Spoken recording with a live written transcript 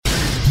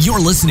You're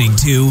listening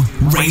to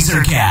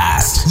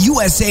Razorcast,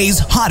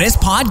 USA's hottest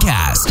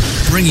podcast,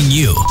 bringing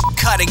you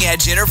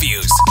cutting-edge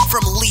interviews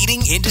from leading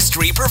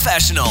industry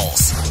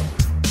professionals.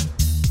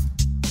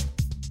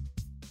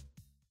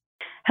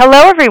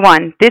 Hello,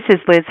 everyone. This is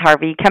Liz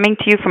Harvey coming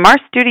to you from our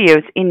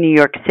studios in New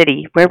York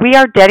City, where we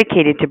are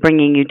dedicated to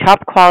bringing you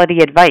top-quality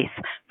advice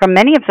from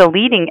many of the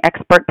leading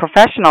expert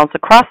professionals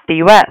across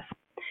the U.S.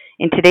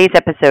 In today's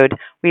episode,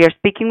 we are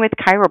speaking with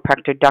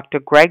chiropractor Dr.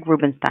 Greg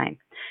Rubenstein.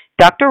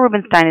 Dr.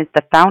 Rubenstein is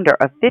the founder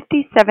of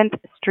 57th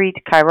Street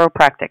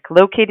Chiropractic,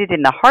 located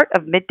in the heart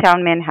of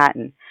Midtown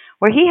Manhattan,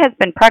 where he has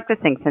been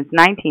practicing since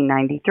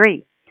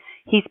 1993.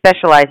 He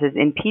specializes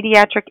in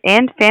pediatric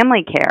and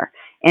family care,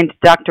 and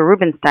Dr.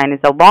 Rubenstein is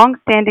a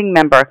long-standing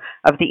member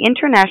of the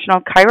International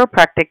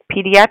Chiropractic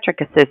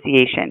Pediatric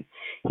Association.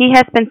 He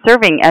has been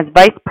serving as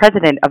vice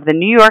president of the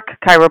New York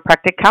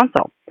Chiropractic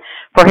Council.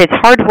 For his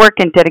hard work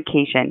and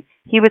dedication,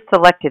 he was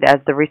selected as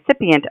the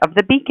recipient of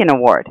the Beacon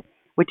Award,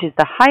 which is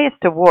the highest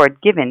award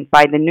given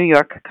by the New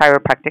York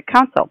Chiropractic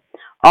Council,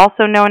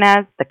 also known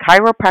as the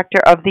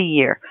Chiropractor of the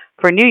Year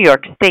for New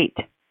York State.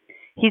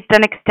 He's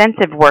done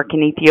extensive work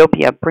in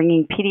Ethiopia,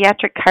 bringing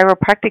pediatric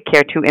chiropractic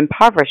care to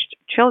impoverished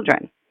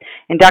children.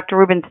 And Dr.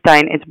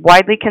 Rubenstein is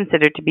widely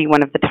considered to be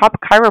one of the top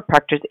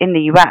chiropractors in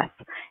the U.S.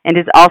 and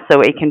is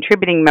also a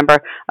contributing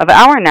member of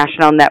our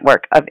national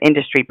network of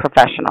industry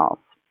professionals.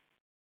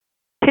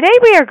 Today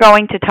we are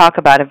going to talk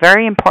about a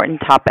very important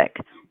topic.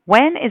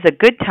 When is a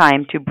good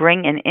time to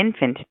bring an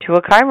infant to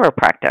a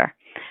chiropractor?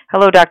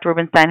 Hello, Dr.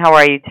 Rubenstein. How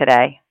are you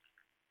today?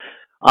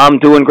 I'm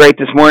doing great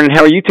this morning.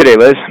 How are you today,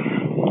 Liz?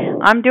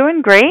 I'm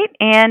doing great,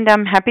 and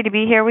I'm happy to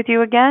be here with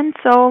you again.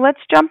 So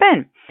let's jump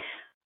in.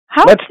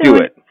 Let's do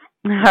it.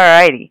 All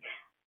righty.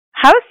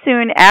 How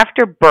soon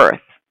after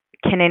birth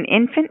can an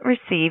infant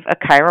receive a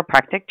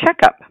chiropractic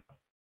checkup?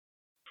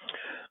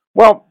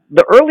 Well,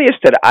 the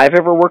earliest that I've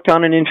ever worked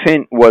on an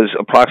infant was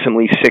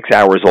approximately 6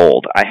 hours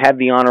old. I had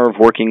the honor of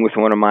working with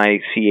one of my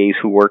CAs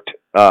who worked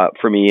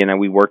for me, and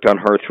we worked on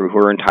her through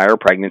her entire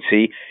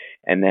pregnancy.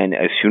 And then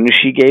as soon as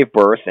she gave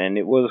birth, and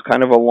it was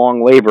kind of a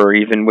long labor,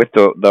 even with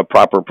the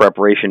proper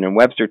preparation and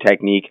Webster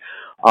technique,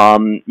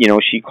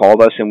 she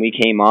called us and we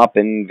came up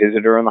and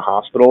visited her in the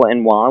hospital.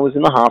 And while I was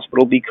in the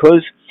hospital,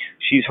 because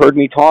she's heard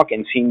me talk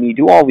and seen me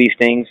do all these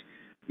things,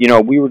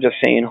 we were just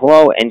saying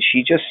hello, and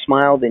she just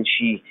smiled and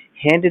she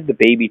handed the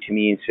baby to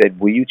me and said,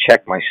 "Will you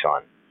check my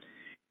son?"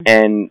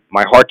 And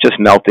my heart just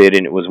melted,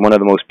 and it was one of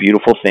the most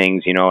beautiful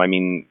things.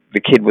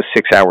 The kid was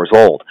 6 hours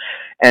old.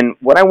 And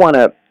what I want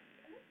to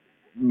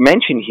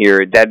mention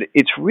here, that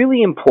it's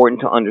really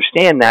important to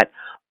understand that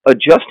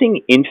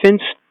adjusting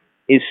infants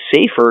is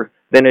safer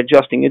than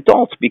adjusting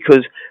adults,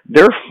 because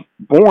they're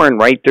born,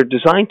 right? They're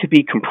designed to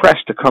be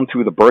compressed to come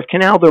through the birth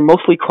canal. They're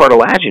mostly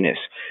cartilaginous.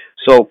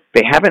 So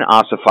they haven't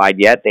ossified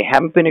yet. They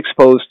haven't been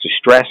exposed to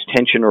stress,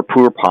 tension, or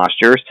poor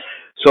postures.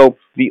 So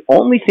the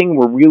only thing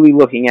we're really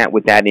looking at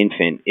with that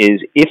infant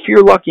is if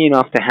you're lucky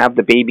enough to have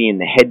the baby in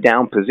the head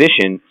down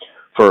position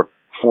for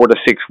 4 to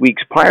 6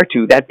 weeks prior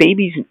to, that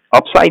baby's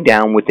upside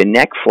down with the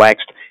neck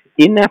flexed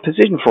in that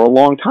position for a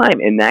long time,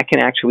 and that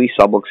can actually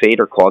subluxate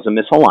or cause a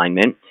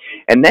misalignment.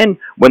 And then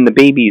when the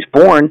baby's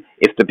born,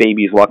 if the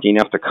baby's lucky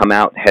enough to come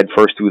out head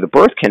first through the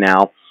birth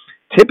canal,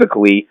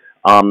 typically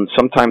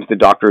sometimes the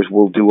doctors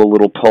will do a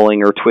little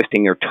pulling or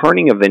twisting or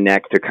turning of the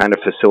neck to kind of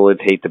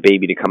facilitate the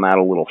baby to come out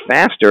a little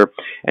faster,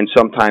 and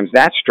sometimes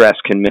that stress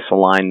can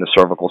misalign the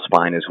cervical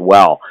spine as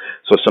well.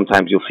 So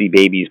sometimes you'll see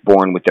babies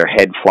born with their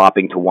head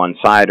flopping to one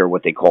side, or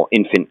what they call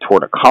infant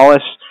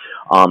torticollis,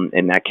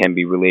 and that can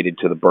be related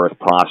to the birth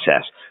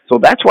process. So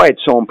that's why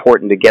it's so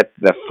important to get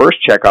the first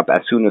checkup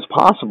as soon as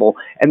possible,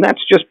 and that's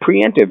just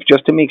preemptive,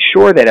 just to make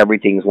sure that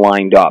everything's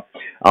lined up.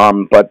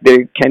 But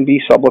there can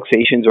be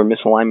subluxations or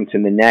misalignments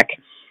in the neck,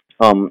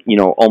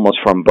 almost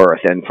from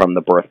birth and from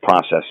the birth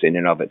process in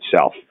and of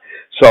itself.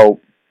 So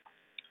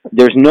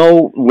there's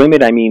no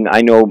limit. I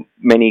know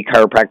many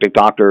chiropractic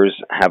doctors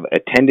have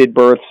attended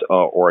births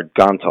or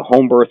gone to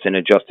home births and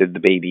adjusted the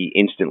baby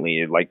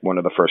instantly, like one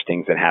of the first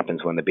things that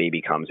happens when the baby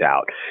comes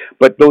out.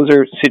 But those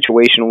are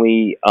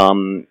situationally,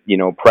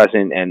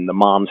 present, and the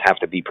moms have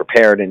to be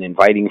prepared and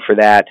inviting for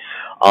that.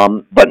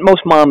 But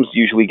most moms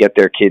usually get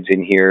their kids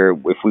in here.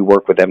 If we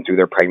work with them through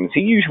their pregnancy,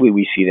 usually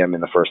we see them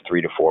in the first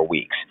 3 to 4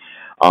 weeks.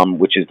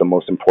 Which is the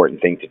most important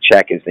thing to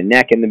check, is the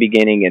neck in the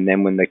beginning, and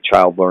then when the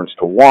child learns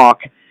to walk,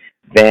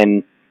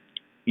 then,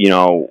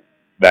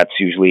 that's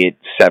usually at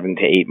 7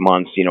 to 8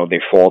 months. They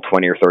fall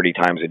 20 or 30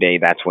 times a day.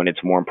 That's when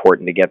it's more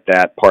important to get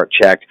that part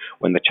checked.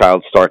 When the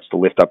child starts to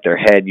lift up their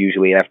head,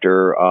 usually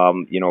after,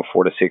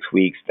 4 to 6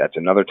 weeks, that's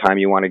another time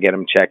you want to get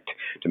them checked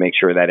to make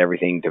sure that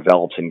everything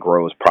develops and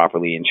grows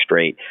properly and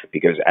straight,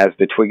 because as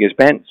the twig is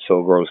bent,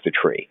 so grows the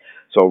tree.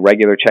 So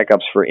regular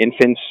checkups for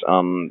infants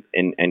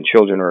and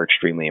children are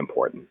extremely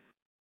important.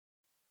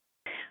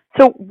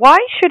 So why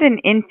should an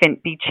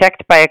infant be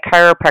checked by a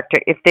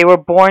chiropractor if they were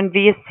born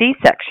via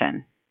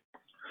C-section?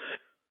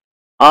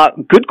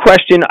 Good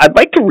question. I'd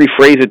like to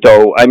rephrase it,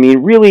 though.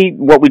 Really,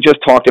 what we just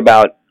talked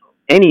about,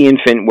 any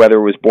infant, whether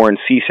it was born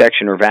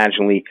C-section or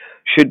vaginally,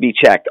 should be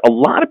checked. A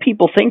lot of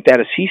people think that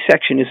a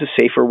C-section is a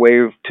safer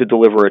way to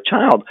deliver a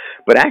child,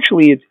 but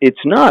actually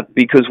it's not,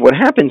 because what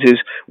happens is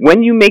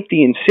when you make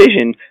the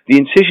incision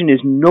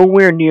is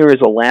nowhere near as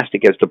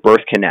elastic as the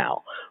birth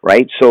canal,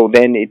 right? So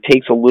then it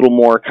takes a little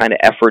more kind of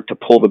effort to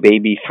pull the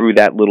baby through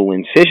that little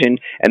incision,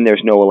 and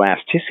there's no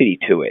elasticity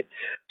to it.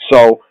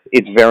 So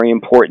it's very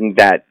important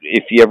that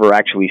if you ever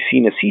actually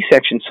seen a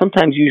C-section,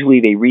 sometimes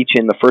usually they reach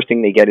in, the first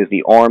thing they get is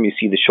the arm, you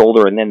see the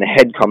shoulder, and then the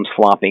head comes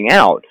flopping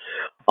out.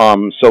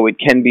 So it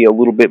can be a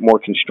little bit more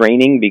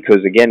constraining because,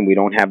 again, we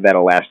don't have that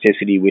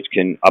elasticity, which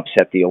can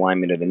upset the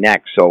alignment of the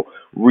neck. So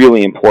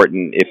really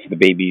important if the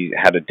baby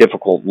had a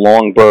difficult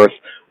long birth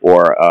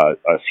or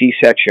a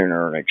C-section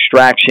or an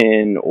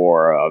extraction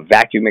or a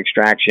vacuum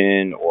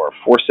extraction or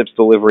forceps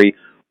delivery,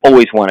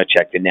 always want to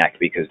check the neck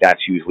because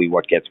that's usually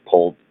what gets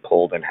pulled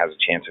and has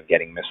a chance of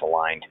getting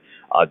misaligned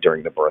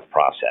during the birth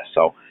process.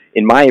 So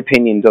in my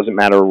opinion, it doesn't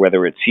matter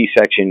whether it's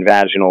C-section,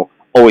 vaginal,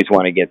 always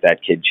want to get that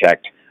kid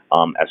checked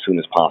as soon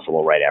as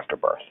possible right after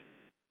birth.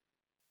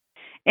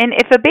 And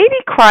if a baby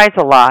cries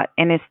a lot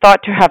and is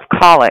thought to have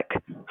colic,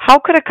 how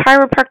could a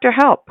chiropractor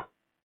help?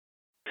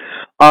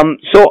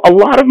 So a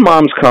lot of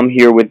moms come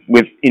here with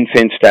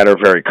infants that are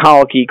very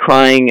colicky,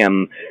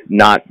 crying,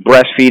 not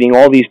breastfeeding,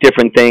 all these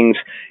different things.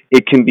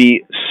 It can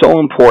be so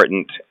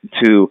important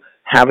to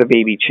have a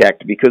baby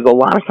checked because a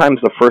lot of times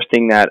the first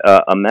thing that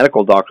a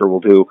medical doctor will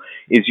do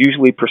is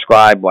usually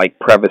prescribe like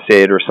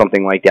Prevacid or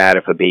something like that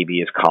if a baby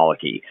is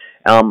colicky.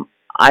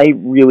 I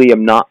really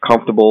am not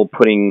comfortable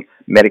putting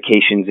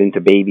medications into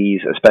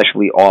babies,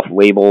 especially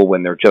off-label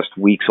when they're just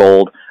weeks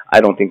old. I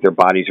don't think their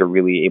bodies are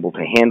really able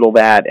to handle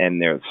that, and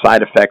their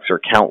side effects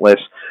are countless.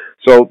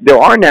 So there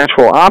are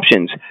natural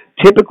options.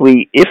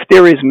 Typically, if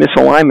there is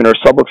misalignment or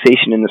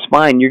subluxation in the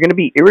spine, you're going to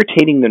be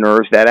irritating the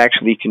nerves that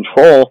actually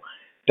control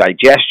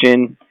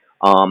digestion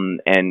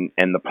and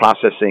the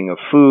processing of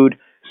food.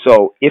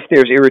 So if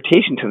there's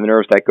irritation to the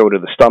nerves that go to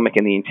the stomach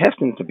and the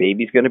intestines, the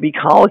baby's going to be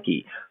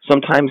colicky.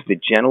 Sometimes the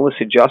gentlest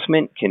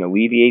adjustment can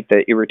alleviate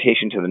the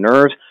irritation to the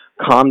nerves,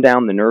 calm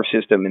down the nerve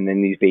system, and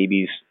then these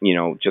babies,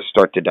 just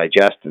start to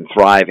digest and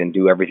thrive and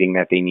do everything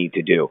that they need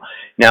to do.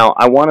 Now,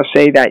 I want to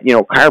say that,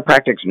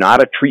 chiropractic's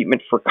not a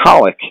treatment for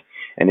colic,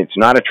 and it's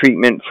not a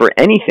treatment for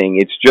anything.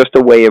 It's just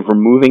a way of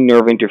removing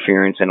nerve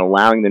interference and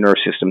allowing the nerve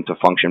system to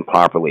function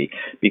properly,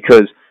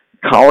 because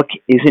colic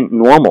isn't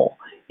normal.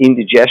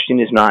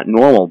 Indigestion is not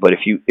normal, but if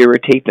you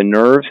irritate the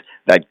nerves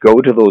that go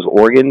to those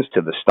organs,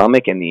 to the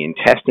stomach and the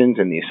intestines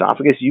and the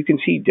esophagus, you can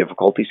see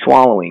difficulty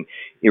swallowing,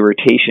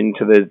 irritation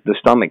to the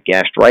stomach,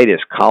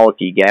 gastritis,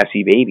 colicky,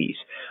 gassy babies.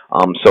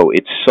 So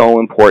it's so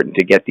important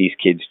to get these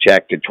kids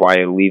checked to try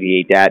to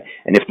alleviate that.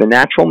 And if the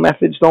natural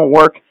methods don't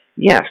work,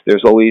 yes,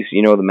 there's always,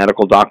 the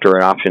medical doctor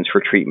and options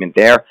for treatment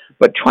there,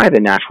 but try the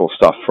natural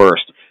stuff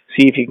first.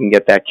 See if you can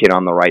get that kid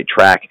on the right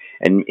track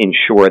and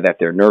ensure that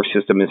their nerve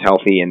system is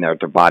healthy and their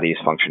body is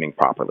functioning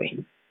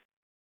properly.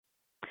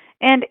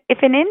 And if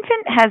an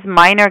infant has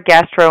minor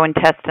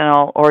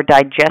gastrointestinal or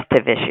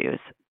digestive issues,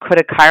 could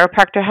a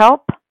chiropractor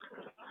help?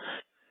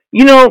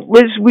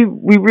 Liz, we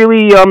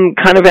really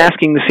kind of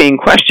asking the same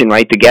question,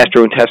 right? The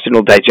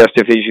gastrointestinal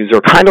digestive issues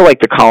are kind of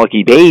like the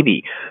colicky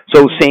baby.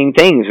 So same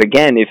things.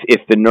 Again, if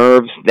the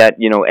nerves that,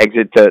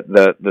 exit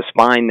the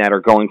spine that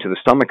are going to the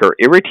stomach are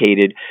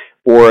irritated,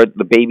 or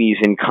the baby's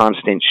in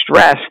constant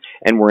stress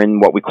and we're in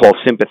what we call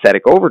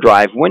sympathetic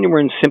overdrive. When we're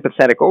in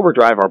sympathetic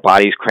overdrive, our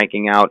body's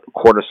cranking out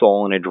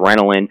cortisol and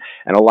adrenaline,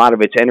 and a lot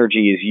of its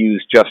energy is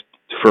used just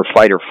for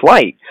fight or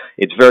flight.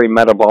 It's very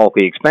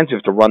metabolically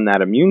expensive to run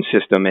that immune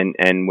system,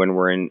 and when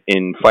we're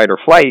in fight or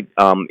flight,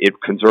 it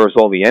conserves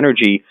all the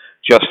energy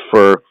just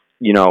for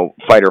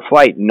fight or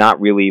flight,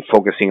 not really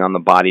focusing on the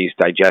body's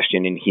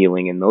digestion and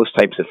healing and those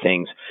types of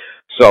things.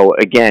 So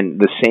again,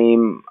 the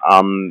same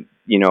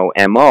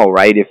MO,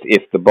 right?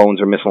 If the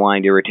bones are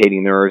misaligned,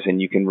 irritating nerves,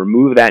 and you can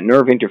remove that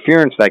nerve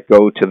interference that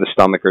go to the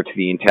stomach or to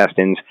the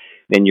intestines,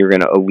 then you're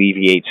going to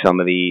alleviate some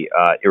of the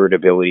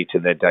irritability to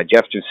the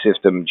digestive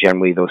system.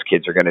 Generally, those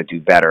kids are going to do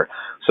better.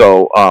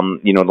 So,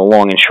 the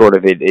long and short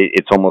of it,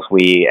 it's almost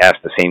we ask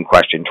the same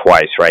question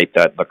twice, right?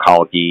 The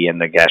colicky and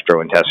the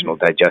gastrointestinal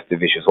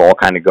digestive issues all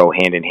kind of go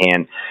hand in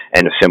hand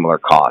and a similar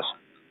cause.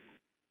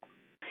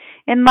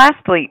 And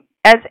lastly,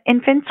 as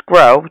infants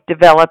grow,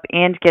 develop,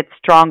 and get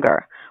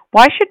stronger,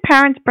 why should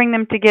parents bring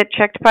them to get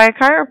checked by a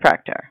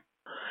chiropractor?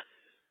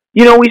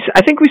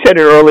 I think we said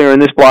it earlier in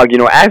this blog,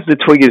 as the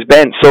twig is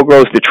bent, so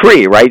grows the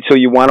tree, right? So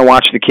you want to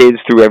watch the kids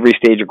through every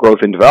stage of growth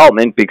and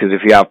development, because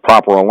if you have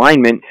proper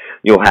alignment,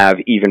 you'll have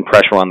even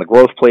pressure on the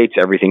growth plates,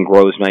 everything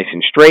grows nice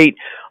and straight.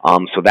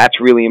 So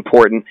that's really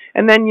important.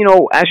 And then,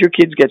 as your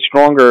kids get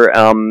stronger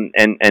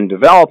and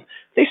develop,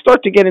 they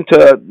start to get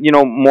into,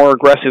 more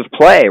aggressive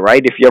play,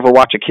 right? If you ever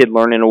watch a kid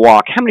learning to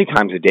walk, how many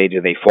times a day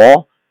do they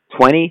fall?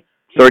 20,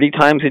 30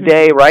 times a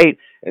day, right?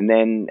 And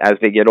then as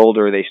they get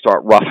older, they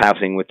start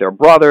roughhousing with their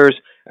brothers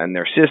and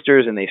their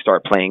sisters, and they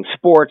start playing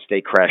sports.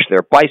 They crash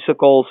their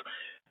bicycles.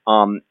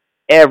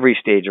 Every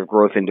stage of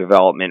growth and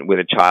development with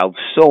a child,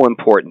 so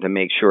important to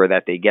make sure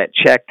that they get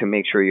checked, to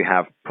make sure you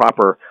have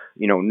proper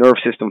nerve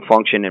system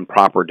function and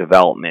proper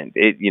development.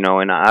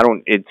 And I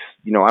don't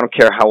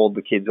care how old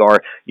the kids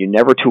are. You're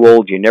never too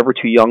old, you're never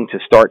too young to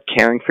start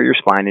caring for your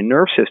spine and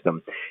nerve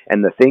system.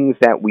 And the things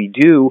that we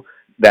do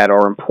that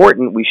are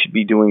important, we should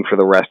be doing for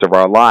the rest of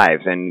our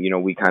lives. And,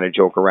 we kind of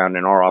joke around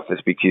in our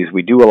office because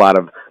we do a lot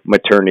of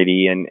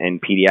maternity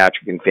and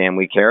pediatric and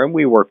family care, and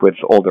we work with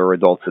older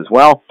adults as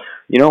well.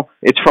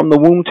 It's from the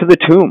womb to the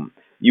tomb.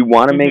 You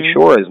want to make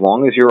sure as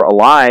long as you're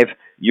alive,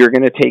 you're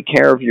going to take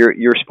care of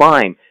your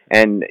spine.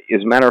 And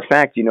as a matter of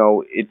fact,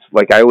 it's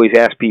like I always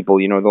ask people,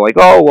 they're like,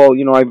 oh, well,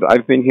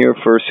 I've been here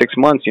for 6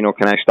 months,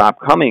 can I stop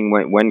coming?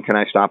 When can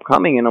I stop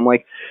coming? And I'm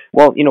like,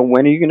 well,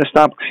 when are you going to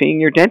stop seeing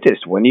your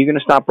dentist? When are you going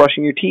to stop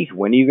brushing your teeth?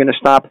 When are you going to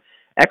stop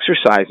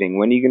exercising?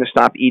 When are you going to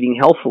stop eating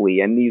healthily?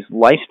 And these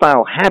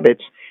lifestyle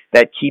habits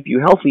that keep you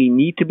healthy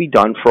need to be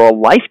done for a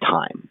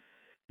lifetime,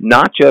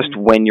 not just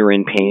when you're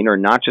in pain or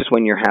not just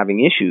when you're having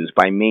issues.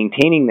 By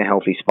maintaining the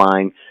healthy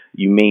spine,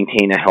 you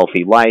maintain a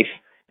healthy life.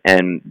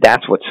 And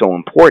that's what's so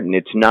important.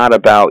 It's not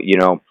about,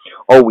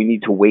 we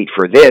need to wait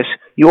for this.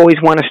 You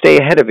always want to stay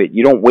ahead of it.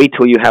 You don't wait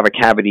till you have a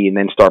cavity and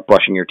then start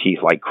brushing your teeth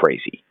like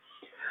crazy.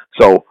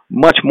 So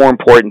much more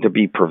important to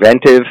be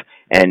preventive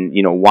and,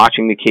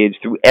 watching the kids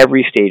through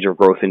every stage of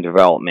growth and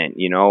development,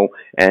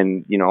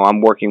 and,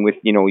 I'm working with,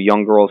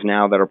 young girls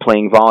now that are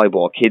playing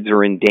volleyball. Kids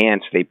are in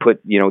dance. They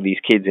put, these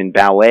kids in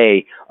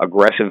ballet,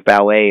 aggressive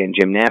ballet and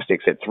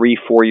gymnastics at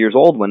 3-4 years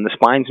old when the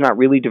spine's not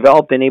really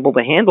developed and able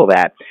to handle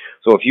that.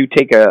 So if you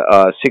take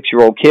a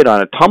 6-year-old kid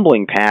on a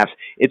tumbling path,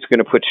 it's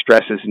going to put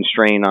stresses and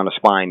strain on a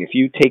spine. If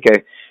you take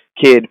a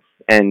kid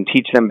and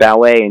teach them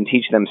ballet and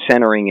teach them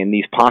centering and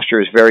these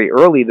postures very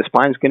early, the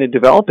spine's going to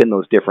develop in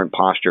those different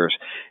postures.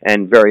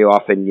 And very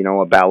often,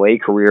 a ballet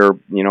career,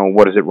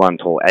 what does it run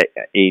till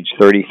age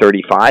 30,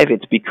 35?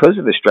 It's because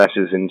of the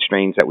stresses and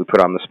strains that we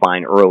put on the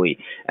spine early,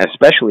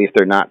 especially if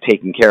they're not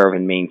taken care of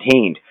and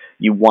maintained.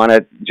 You want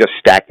to just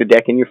stack the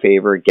deck in your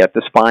favor, get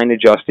the spine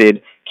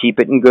adjusted, keep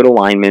it in good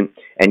alignment,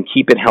 and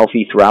keep it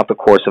healthy throughout the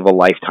course of a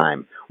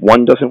lifetime.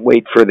 One doesn't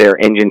wait for their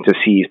engine to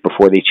seize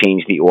before they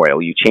change the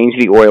oil. You change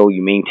the oil,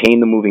 you maintain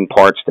the moving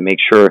parts to make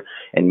sure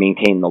and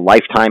maintain the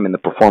lifetime and the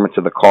performance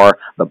of the car.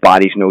 The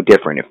body's no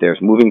different. If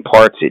there's moving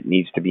parts, it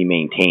needs to be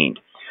maintained.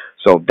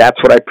 So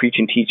that's what I preach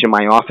and teach in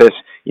my office,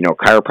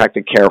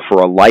 chiropractic care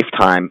for a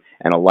lifetime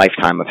and a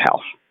lifetime of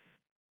health.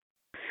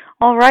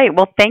 All right.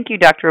 Well, thank you,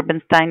 Dr.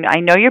 Rubenstein. I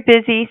know you're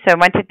busy, so I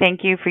want to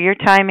thank you for your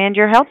time and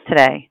your help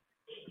today.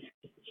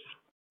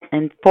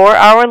 And for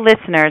our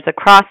listeners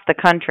across the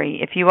country,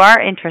 if you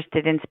are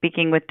interested in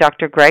speaking with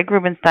Dr. Greg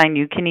Rubenstein,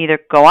 you can either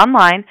go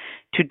online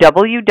to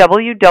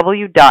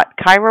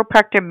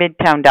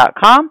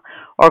www.chiropractormidtown.com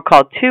or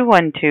call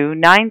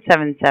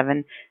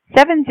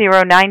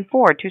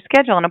 212-977-7094 to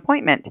schedule an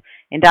appointment.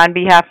 And on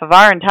behalf of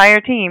our entire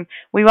team,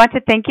 we want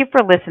to thank you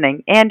for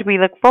listening, and we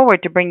look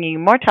forward to bringing you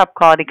more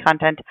top-quality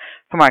content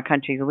from our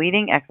country's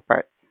leading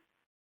experts.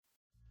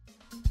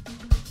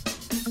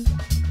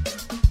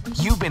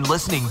 You've been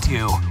listening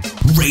to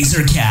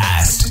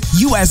RazorCast,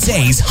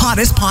 USA's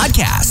hottest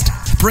podcast,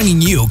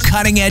 bringing you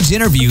cutting-edge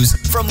interviews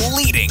from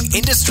leading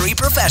industry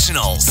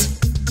professionals.